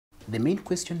The main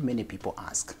question many people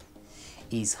ask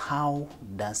is, how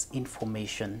does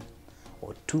information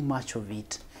or too much of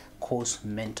it cause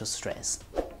mental stress?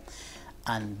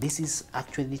 And this is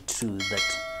actually true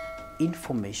that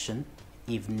information,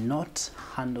 if not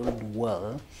handled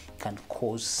well, can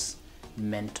cause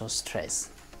mental stress.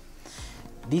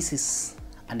 This is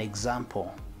an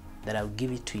example that I'll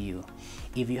give it to you.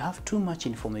 If you have too much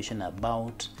information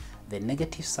about the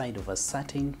negative side of a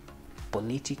certain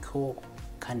political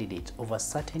candidate, of a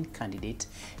certain candidate,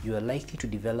 you are likely to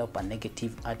develop a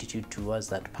negative attitude towards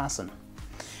that person.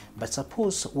 But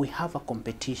suppose we have a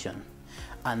competition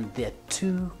and there are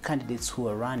two candidates who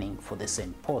are running for the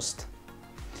same post.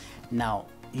 Now,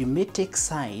 you may take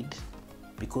side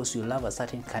because you love a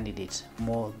certain candidate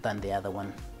more than the other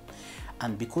one.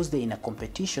 And because they're in a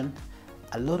competition,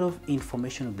 a lot of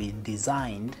information will be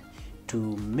designed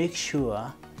to make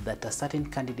sure that a certain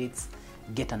candidates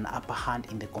get an upper hand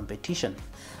in the competition.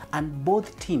 And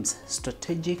both teams,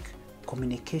 strategic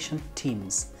communication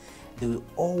teams, they will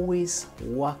always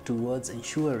work towards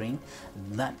ensuring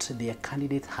that their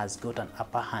candidate has got an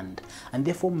upper hand. And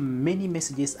therefore, many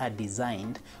messages are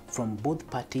designed from both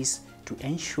parties to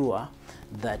ensure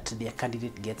that their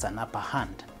candidate gets an upper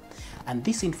hand. And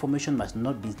this information must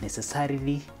not be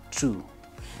necessarily true.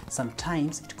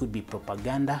 Sometimes it could be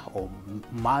propaganda or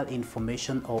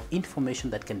malinformation or information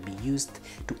that can be used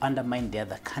to undermine the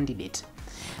other candidate.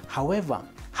 However,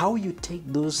 how you take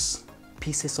those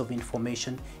pieces of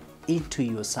information into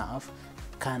yourself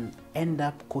can end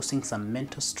up causing some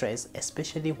mental stress,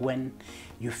 especially when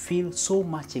you feel so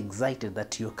much excited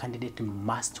that your candidate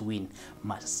must win,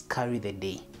 must carry the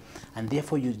day. And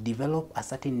therefore you develop a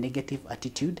certain negative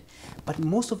attitude. But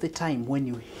most of the time, when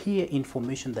you hear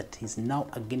information that is now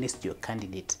against your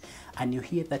candidate, and you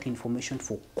hear that information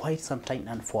for quite some time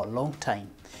and for a long time,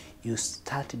 you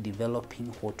start developing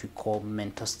what we call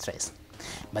mental stress.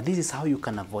 But this is how you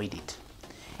can avoid it.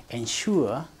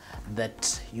 Ensure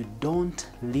that you don't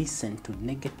listen to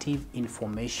negative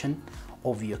information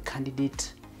of your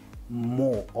candidate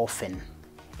more often.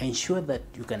 Ensure that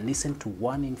you can listen to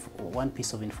one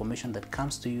piece of information that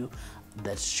comes to you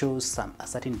that shows a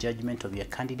certain judgment of your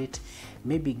candidate,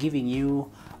 maybe giving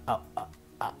you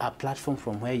a platform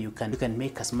from where you can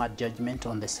make a smart judgment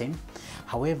on the same.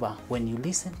 However, when you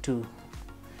listen to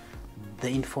the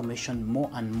information more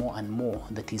and more and more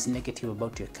that is negative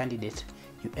about your candidate,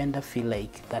 you end up feel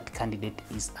like that candidate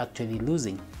is actually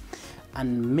losing.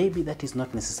 And maybe that is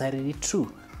not necessarily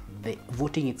true. The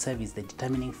voting itself is the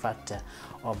determining factor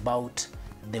about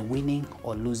the winning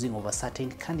or losing of a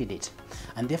certain candidate.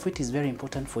 And therefore it is very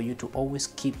important for you to always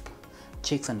keep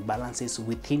checks and balances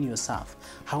within yourself.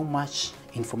 How much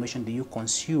information do you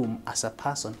consume as a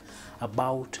person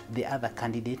about the other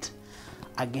candidate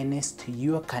against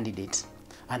your candidate?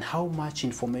 And how much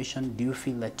information do you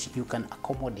feel that you can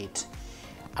accommodate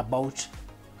about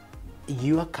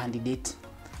your candidate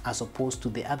as opposed to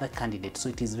the other candidate? So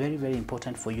it is very, very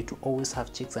important for you to always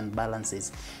have checks and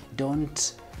balances.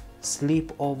 Don't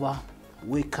sleep over,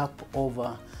 wake up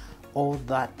over all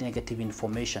that negative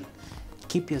information.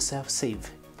 Keep yourself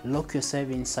safe, lock yourself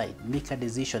inside, make a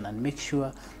decision, and make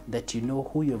sure that you know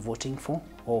who you're voting for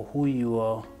or who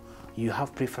you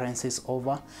have preferences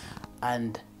over,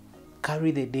 and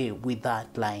carry the day with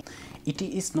that line. It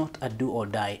is not a do or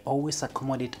die. Always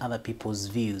accommodate other people's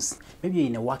views. Maybe you're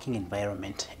in a working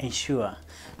environment, ensure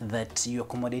that you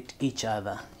accommodate each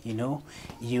other. You know,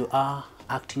 you are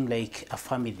acting like a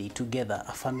family together,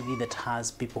 a family that has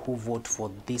people who vote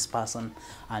for this person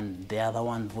and the other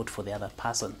one vote for the other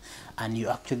person, and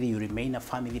you remain a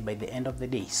family by the end of the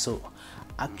day. So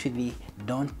actually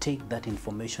don't take that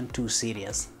information too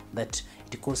serious that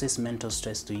it causes mental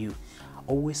stress to you.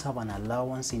 Always have an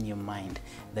allowance in your mind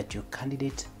that your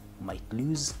candidate might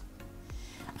lose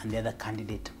and the other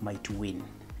candidate might win,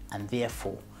 and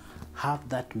therefore have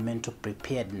that mental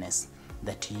preparedness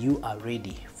that you are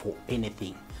ready for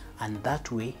anything, and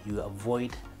that way you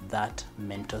avoid that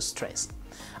mental stress.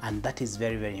 And that is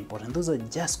very, very important. Those are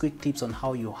just quick tips on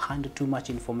how you handle too much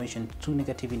information, too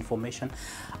negative information,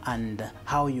 and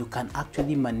how you can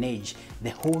actually manage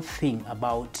the whole thing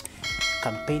about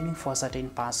campaigning for a certain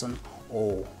person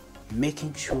or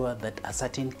making sure that a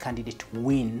certain candidate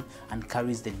win and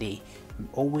carries the day.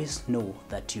 Always know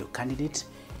that your candidate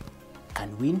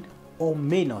can win or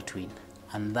may not win,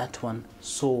 and that one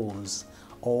solves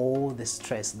all the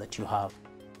stress that you have.